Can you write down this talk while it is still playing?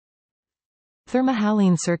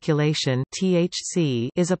Thermohaline circulation (THC)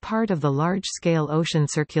 is a part of the large-scale ocean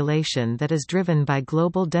circulation that is driven by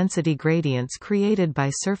global density gradients created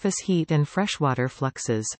by surface heat and freshwater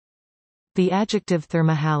fluxes. The adjective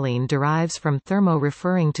thermohaline derives from thermo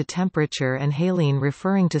referring to temperature and haline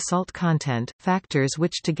referring to salt content, factors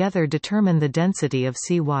which together determine the density of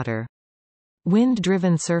sea water.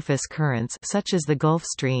 Wind-driven surface currents such as the Gulf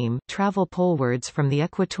Stream travel polewards from the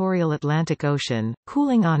equatorial Atlantic Ocean,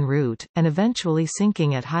 cooling en route, and eventually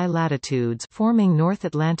sinking at high latitudes forming North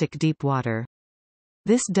Atlantic deep water.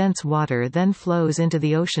 This dense water then flows into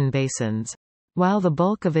the ocean basins. While the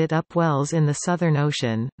bulk of it upwells in the Southern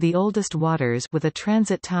Ocean, the oldest waters with a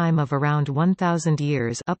transit time of around 1,000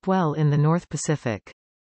 years upwell in the North Pacific.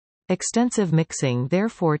 Extensive mixing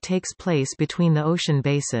therefore takes place between the ocean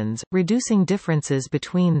basins, reducing differences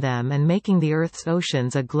between them and making the Earth's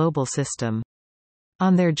oceans a global system.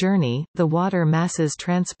 On their journey, the water masses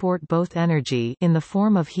transport both energy in the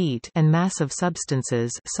form of heat and mass of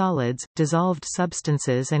substances, solids, dissolved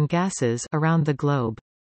substances and gases around the globe.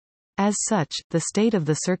 As such, the state of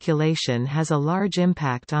the circulation has a large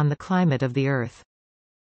impact on the climate of the Earth.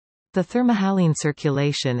 The thermohaline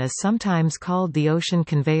circulation is sometimes called the ocean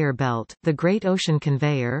conveyor belt, the Great Ocean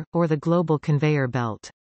Conveyor, or the global conveyor belt.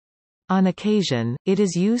 On occasion, it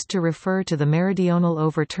is used to refer to the meridional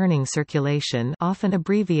overturning circulation, often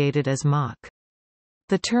abbreviated as Mach.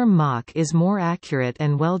 The term Mach is more accurate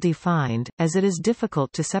and well-defined, as it is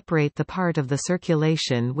difficult to separate the part of the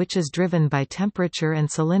circulation which is driven by temperature and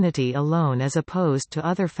salinity alone as opposed to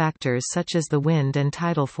other factors such as the wind and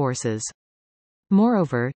tidal forces.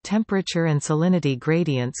 Moreover, temperature and salinity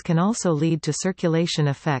gradients can also lead to circulation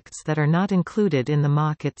effects that are not included in the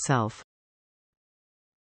Mach itself.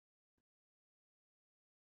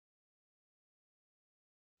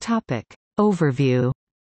 Topic. Overview.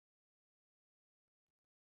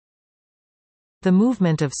 The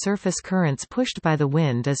movement of surface currents pushed by the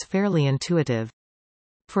wind is fairly intuitive.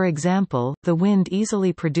 For example, the wind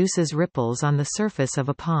easily produces ripples on the surface of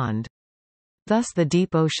a pond. Thus the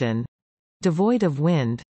deep ocean, devoid of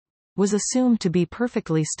wind, was assumed to be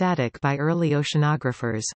perfectly static by early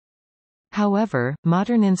oceanographers. However,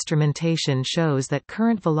 modern instrumentation shows that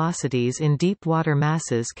current velocities in deep water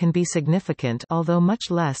masses can be significant, although much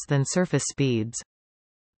less than surface speeds.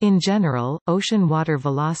 In general, ocean water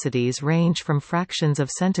velocities range from fractions of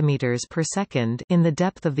centimeters per second in the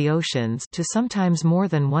depth of the oceans to sometimes more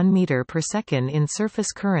than 1 meter per second in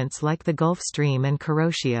surface currents like the Gulf Stream and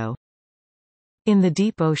Kuroshio. In the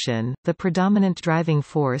deep ocean, the predominant driving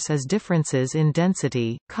force is differences in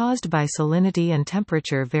density, caused by salinity and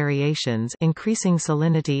temperature variations. Increasing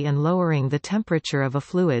salinity and lowering the temperature of a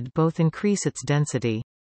fluid both increase its density.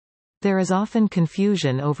 There is often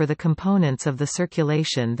confusion over the components of the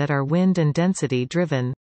circulation that are wind and density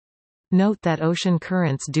driven. Note that ocean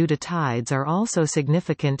currents due to tides are also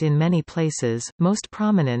significant in many places, most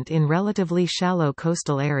prominent in relatively shallow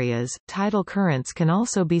coastal areas. Tidal currents can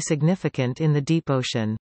also be significant in the deep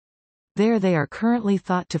ocean. There they are currently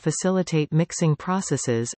thought to facilitate mixing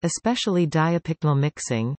processes, especially diapicnal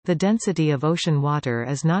mixing. The density of ocean water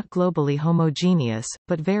is not globally homogeneous,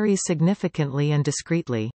 but varies significantly and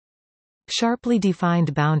discretely. Sharply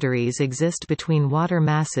defined boundaries exist between water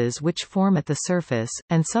masses which form at the surface,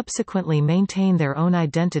 and subsequently maintain their own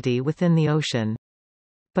identity within the ocean.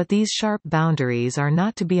 But these sharp boundaries are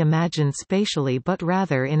not to be imagined spatially but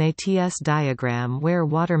rather in a TS diagram where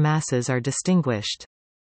water masses are distinguished.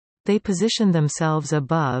 They position themselves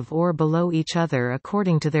above or below each other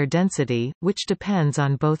according to their density, which depends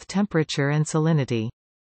on both temperature and salinity.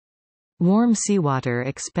 Warm seawater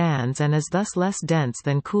expands and is thus less dense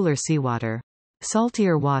than cooler seawater.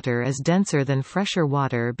 Saltier water is denser than fresher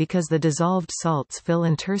water because the dissolved salts fill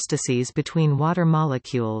interstices between water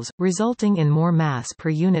molecules, resulting in more mass per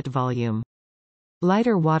unit volume.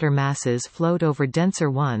 Lighter water masses float over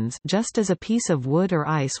denser ones, just as a piece of wood or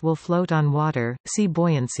ice will float on water. See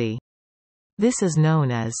buoyancy. This is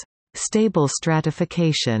known as stable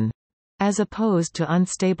stratification, as opposed to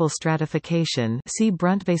unstable stratification. See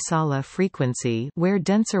Brunt-Väisälä frequency, where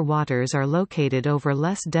denser waters are located over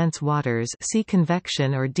less dense waters. See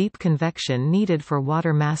convection or deep convection needed for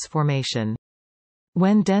water mass formation.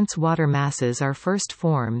 When dense water masses are first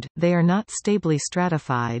formed, they are not stably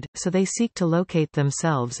stratified, so they seek to locate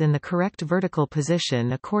themselves in the correct vertical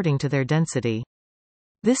position according to their density.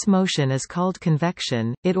 This motion is called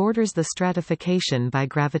convection. It orders the stratification by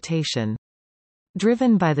gravitation.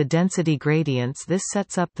 Driven by the density gradients, this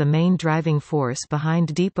sets up the main driving force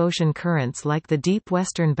behind deep ocean currents like the Deep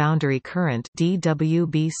Western Boundary Current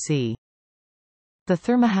 (DWBC). The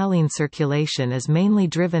thermohaline circulation is mainly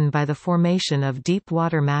driven by the formation of deep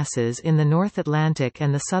water masses in the North Atlantic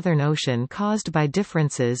and the Southern Ocean caused by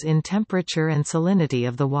differences in temperature and salinity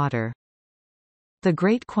of the water. The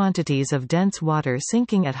great quantities of dense water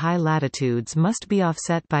sinking at high latitudes must be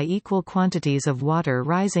offset by equal quantities of water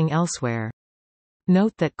rising elsewhere.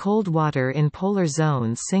 Note that cold water in polar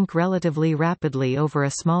zones sink relatively rapidly over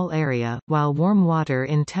a small area, while warm water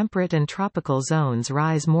in temperate and tropical zones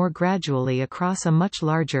rise more gradually across a much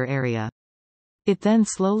larger area. It then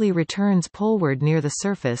slowly returns poleward near the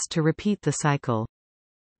surface to repeat the cycle.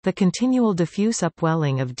 The continual diffuse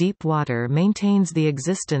upwelling of deep water maintains the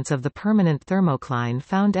existence of the permanent thermocline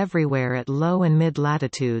found everywhere at low and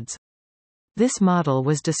mid-latitudes. This model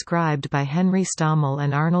was described by Henry Stommel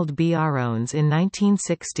and Arnold B. Arones in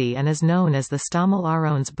 1960 and is known as the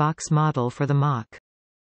Stommel-Arones box model for the Mach.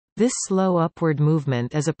 This slow upward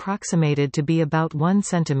movement is approximated to be about 1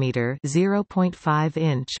 centimeter (0.5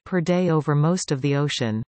 inch) per day over most of the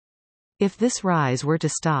ocean. If this rise were to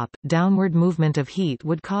stop, downward movement of heat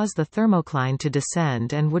would cause the thermocline to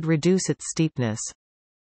descend and would reduce its steepness.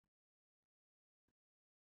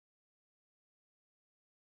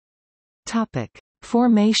 Topic: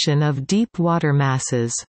 Formation of deep water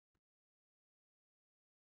masses.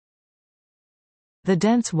 The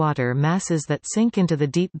dense water masses that sink into the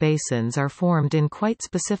deep basins are formed in quite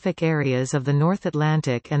specific areas of the North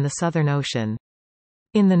Atlantic and the Southern Ocean.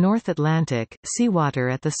 In the North Atlantic, seawater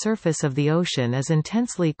at the surface of the ocean is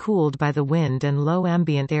intensely cooled by the wind and low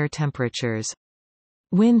ambient air temperatures.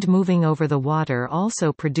 Wind moving over the water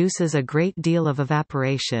also produces a great deal of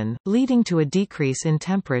evaporation, leading to a decrease in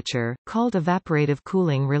temperature, called evaporative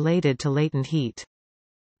cooling related to latent heat.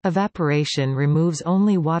 Evaporation removes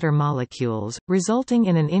only water molecules, resulting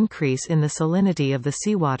in an increase in the salinity of the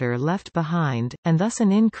seawater left behind, and thus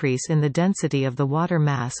an increase in the density of the water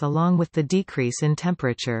mass along with the decrease in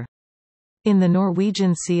temperature. In the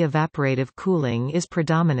Norwegian Sea evaporative cooling is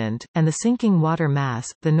predominant, and the sinking water mass,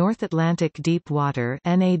 the North Atlantic deep water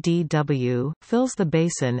 (NADW), fills the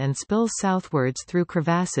basin and spills southwards through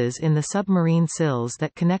crevasses in the submarine sills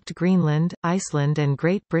that connect Greenland, Iceland and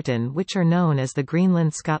Great Britain, which are known as the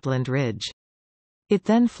Greenland-Scotland Ridge. It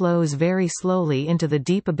then flows very slowly into the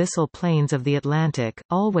deep abyssal plains of the Atlantic,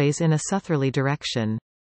 always in a southerly direction.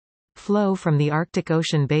 Flow from the Arctic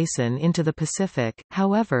Ocean basin into the Pacific,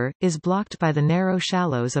 however, is blocked by the narrow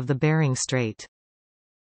shallows of the Bering Strait.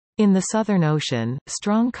 In the Southern Ocean,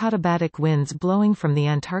 strong katabatic winds blowing from the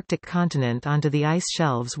Antarctic continent onto the ice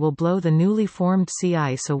shelves will blow the newly formed sea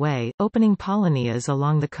ice away, opening polinias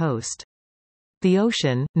along the coast. The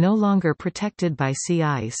ocean, no longer protected by sea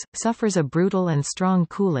ice, suffers a brutal and strong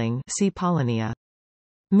cooling, see polynia.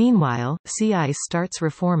 Meanwhile, sea ice starts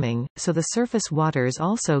reforming, so the surface waters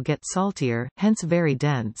also get saltier, hence very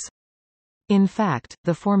dense. In fact,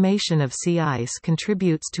 the formation of sea ice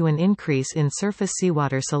contributes to an increase in surface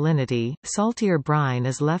seawater salinity. Saltier brine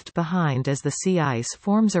is left behind as the sea ice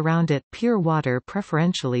forms around it, pure water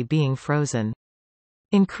preferentially being frozen.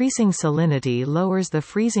 Increasing salinity lowers the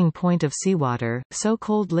freezing point of seawater, so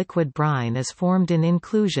cold liquid brine is formed in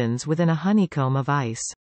inclusions within a honeycomb of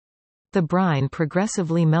ice. The brine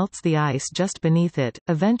progressively melts the ice just beneath it,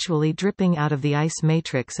 eventually dripping out of the ice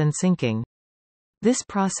matrix and sinking. This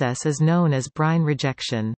process is known as brine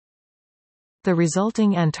rejection. The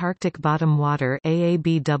resulting Antarctic bottom water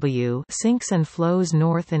 (AABW) sinks and flows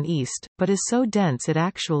north and east, but is so dense it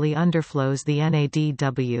actually underflows the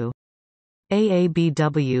NADW.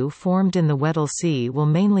 AABW formed in the Weddell Sea will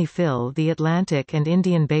mainly fill the Atlantic and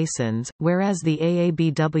Indian basins, whereas the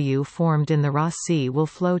AABW formed in the Ross Sea will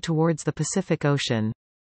flow towards the Pacific Ocean.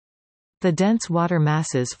 The dense water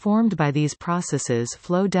masses formed by these processes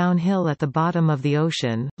flow downhill at the bottom of the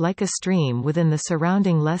ocean, like a stream within the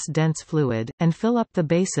surrounding less dense fluid, and fill up the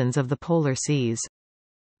basins of the polar seas.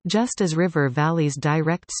 Just as river valleys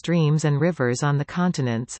direct streams and rivers on the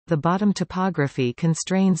continents, the bottom topography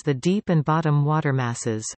constrains the deep and bottom water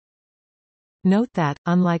masses. Note that,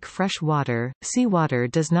 unlike fresh water, seawater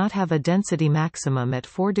does not have a density maximum at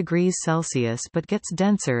 4 degrees Celsius but gets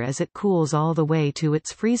denser as it cools all the way to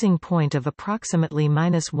its freezing point of approximately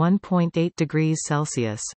 -1.8 degrees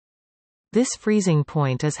Celsius. This freezing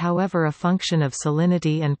point is however a function of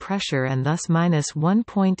salinity and pressure, and thus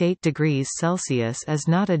 -1.8 degrees Celsius is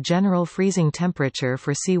not a general freezing temperature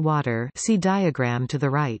for sea water. See diagram to the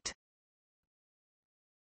right.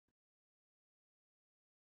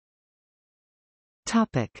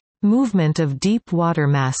 Topic: Movement of deep water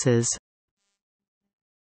masses.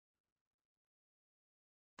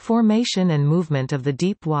 Formation and movement of the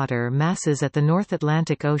deep water masses at the North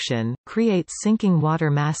Atlantic Ocean, creates sinking water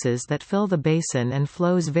masses that fill the basin and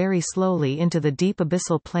flows very slowly into the deep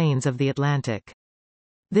abyssal plains of the Atlantic.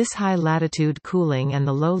 This high-latitude cooling and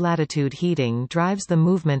the low-latitude heating drives the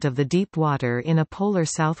movement of the deep water in a polar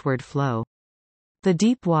southward flow. The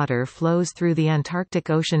deep water flows through the Antarctic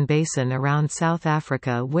Ocean basin around South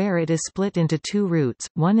Africa, where it is split into two routes,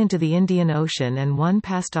 one into the Indian Ocean and one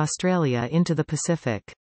past Australia into the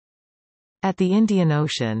Pacific. At the Indian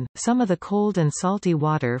Ocean, some of the cold and salty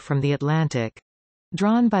water from the Atlantic,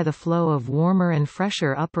 drawn by the flow of warmer and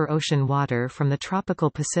fresher upper ocean water from the tropical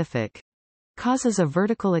Pacific, causes a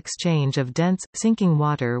vertical exchange of dense, sinking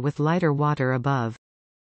water with lighter water above.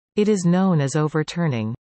 It is known as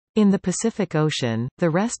overturning. In the Pacific Ocean, the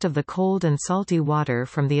rest of the cold and salty water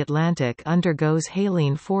from the Atlantic undergoes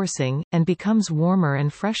haline forcing, and becomes warmer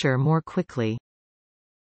and fresher more quickly.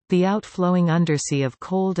 The outflowing undersea of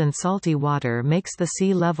cold and salty water makes the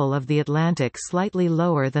sea level of the Atlantic slightly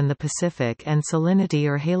lower than the Pacific and salinity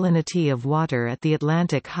or halinity of water at the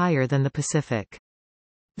Atlantic higher than the Pacific.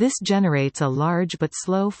 This generates a large but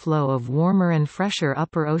slow flow of warmer and fresher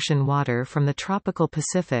upper ocean water from the tropical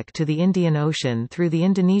Pacific to the Indian Ocean through the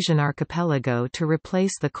Indonesian archipelago to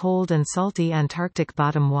replace the cold and salty Antarctic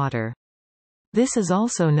bottom water. This is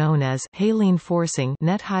also known as haline forcing,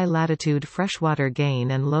 net high-latitude freshwater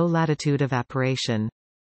gain and low-latitude evaporation.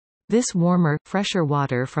 This warmer, fresher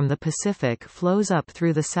water from the Pacific flows up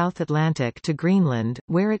through the South Atlantic to Greenland,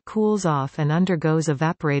 where it cools off and undergoes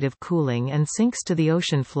evaporative cooling and sinks to the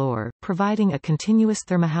ocean floor, providing a continuous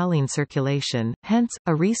thermohaline circulation, hence,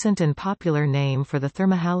 a recent and popular name for the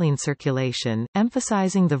thermohaline circulation,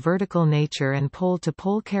 emphasizing the vertical nature and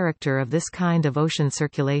pole-to-pole character of this kind of ocean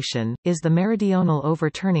circulation, is the meridional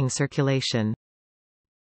overturning circulation.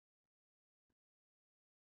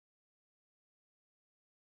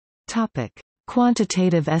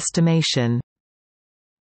 Quantitative estimation.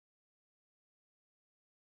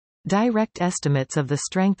 Direct estimates of the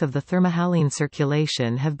strength of the thermohaline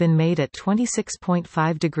circulation have been made at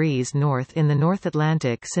 26.5 degrees north in the North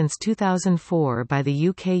Atlantic since 2004 by the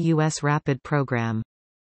UK-US RAPID program.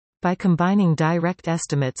 By combining direct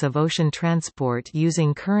estimates of ocean transport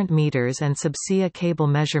using current meters and subsea cable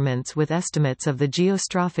measurements with estimates of the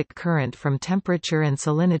geostrophic current from temperature and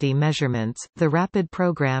salinity measurements, the RAPID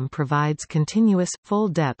program provides continuous,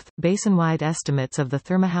 full-depth, basin-wide estimates of the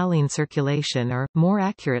thermohaline circulation or, more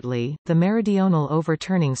accurately, the meridional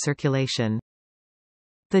overturning circulation.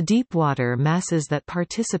 The deep water masses that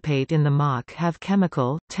participate in the MOC have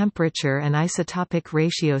chemical, temperature and isotopic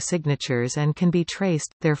ratio signatures and can be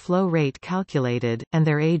traced, their flow rate calculated, and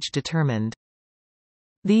their age determined.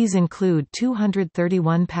 These include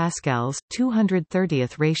 231 pascals,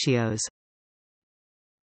 230th ratios.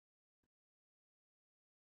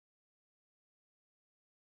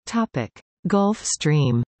 Gulf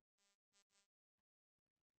Stream.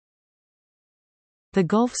 The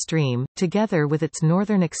Gulf Stream, together with its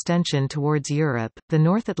northern extension towards Europe, the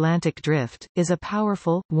North Atlantic Drift, is a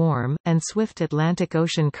powerful, warm, and swift Atlantic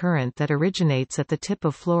Ocean current that originates at the tip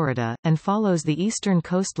of Florida, and follows the eastern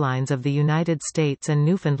coastlines of the United States and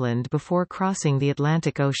Newfoundland before crossing the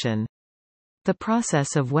Atlantic Ocean. The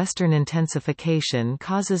process of western intensification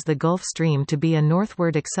causes the Gulf Stream to be a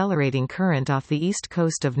northward accelerating current off the east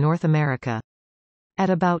coast of North America. At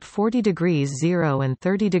about 40 degrees 0 and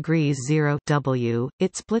 30 degrees 0 W,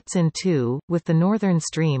 it splits in two, with the northern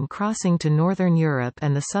stream crossing to northern Europe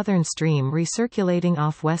and the southern stream recirculating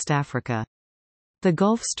off West Africa. The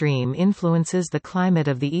Gulf Stream influences the climate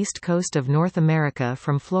of the east coast of North America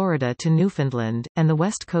from Florida to Newfoundland, and the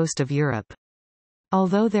west coast of Europe.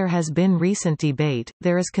 Although there has been recent debate,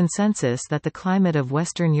 there is consensus that the climate of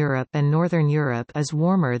Western Europe and Northern Europe is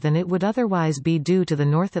warmer than it would otherwise be due to the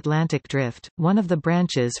North Atlantic Drift, one of the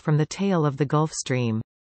branches from the tail of the Gulf Stream.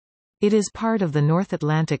 It is part of the North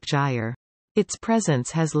Atlantic Gyre. Its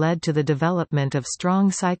presence has led to the development of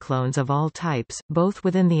strong cyclones of all types, both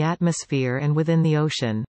within the atmosphere and within the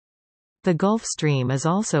ocean. The Gulf Stream is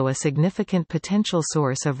also a significant potential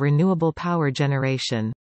source of renewable power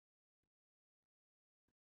generation.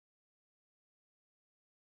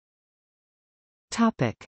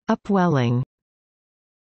 Upwelling.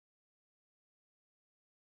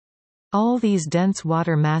 All these dense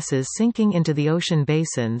water masses sinking into the ocean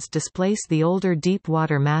basins displace the older deep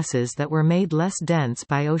water masses that were made less dense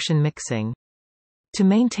by ocean mixing. To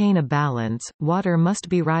maintain a balance, water must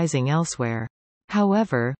be rising elsewhere.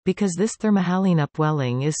 However, because this thermohaline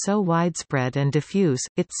upwelling is so widespread and diffuse,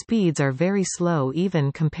 its speeds are very slow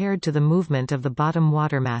even compared to the movement of the bottom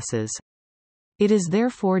water masses. It is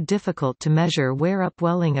therefore difficult to measure where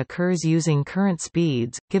upwelling occurs using current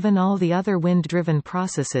speeds, given all the other wind-driven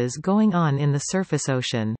processes going on in the surface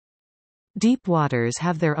ocean. Deep waters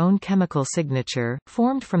have their own chemical signature,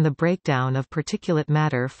 formed from the breakdown of particulate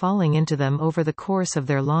matter falling into them over the course of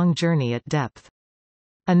their long journey at depth.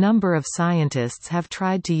 A number of scientists have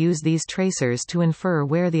tried to use these tracers to infer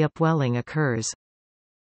where the upwelling occurs.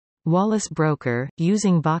 Wallace Broecker,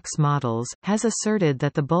 using box models, has asserted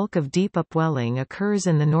that the bulk of deep upwelling occurs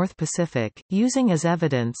in the North Pacific, using as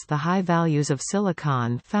evidence the high values of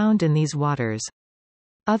silicon found in these waters.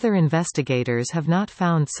 Other investigators have not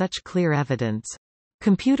found such clear evidence.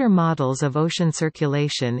 Computer models of ocean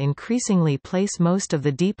circulation increasingly place most of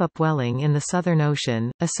the deep upwelling in the Southern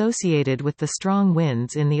Ocean, associated with the strong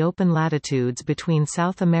winds in the open latitudes between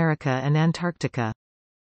South America and Antarctica.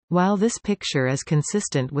 While this picture is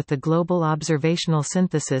consistent with the global observational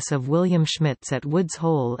synthesis of William Schmitz at Woods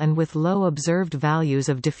Hole and with low observed values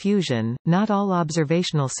of diffusion, not all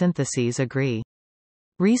observational syntheses agree.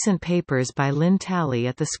 Recent papers by Lynn Talley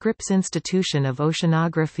at the Scripps Institution of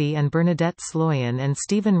Oceanography and Bernadette Sloyan and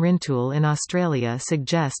Stephen Rintoul in Australia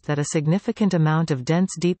suggest that a significant amount of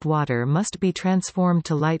dense deep water must be transformed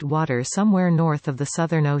to light water somewhere north of the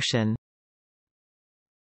Southern Ocean.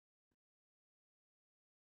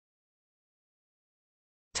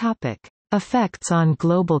 Topic: Effects on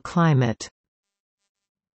global climate.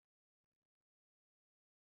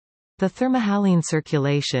 The thermohaline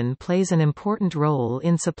circulation plays an important role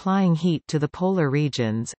in supplying heat to the polar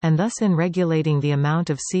regions, and thus in regulating the amount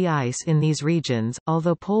of sea ice in these regions,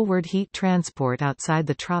 although poleward heat transport outside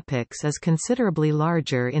the tropics is considerably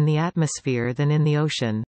larger in the atmosphere than in the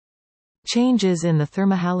ocean. Changes in the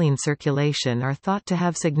thermohaline circulation are thought to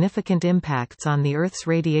have significant impacts on the Earth's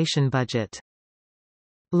radiation budget.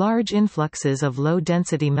 Large influxes of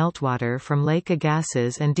low-density meltwater from lake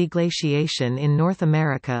agases and deglaciation in North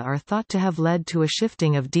America are thought to have led to a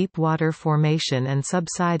shifting of deep water formation and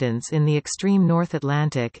subsidence in the extreme North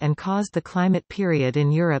Atlantic and caused the climate period in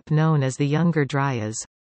Europe known as the Younger Dryas.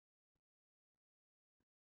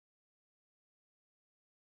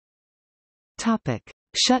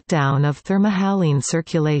 Shutdown of thermohaline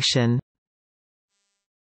circulation.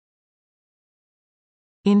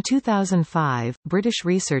 In 2005, British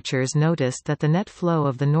researchers noticed that the net flow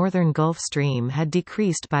of the northern Gulf Stream had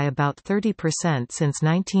decreased by about 30% since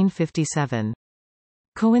 1957.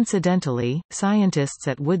 Coincidentally, scientists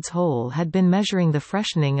at Woods Hole had been measuring the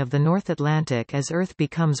freshening of the North Atlantic as Earth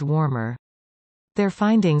becomes warmer. Their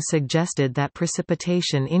findings suggested that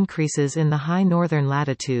precipitation increases in the high northern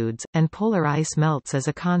latitudes, and polar ice melts as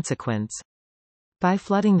a consequence. By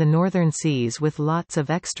flooding the northern seas with lots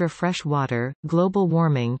of extra fresh water, global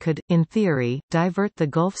warming could, in theory, divert the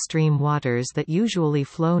Gulf Stream waters that usually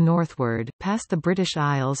flow northward, past the British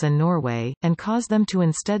Isles and Norway, and cause them to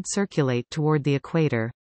instead circulate toward the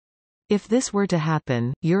equator. If this were to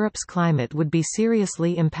happen, Europe's climate would be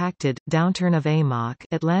seriously impacted. Downturn of AMOC,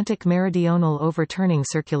 Atlantic Meridional Overturning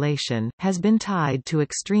Circulation, has been tied to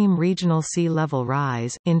extreme regional sea level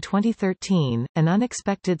rise. In 2013, an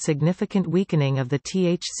unexpected significant weakening of the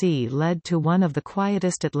THC led to one of the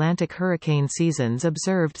quietest Atlantic hurricane seasons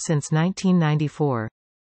observed since 1994.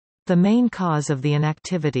 The main cause of the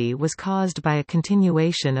inactivity was caused by a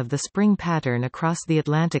continuation of the spring pattern across the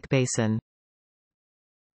Atlantic basin.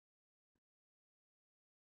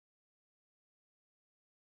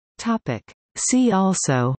 See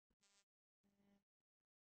also: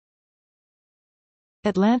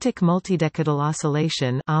 Atlantic multidecadal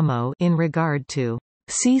oscillation (AMO) in regard to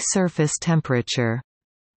sea surface temperature,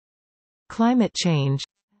 climate change,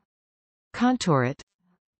 contourette,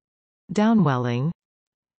 downwelling,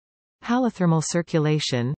 halothermal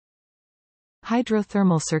circulation,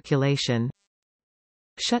 hydrothermal circulation,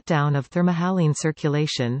 shutdown of thermohaline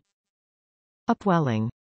circulation,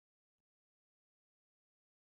 upwelling.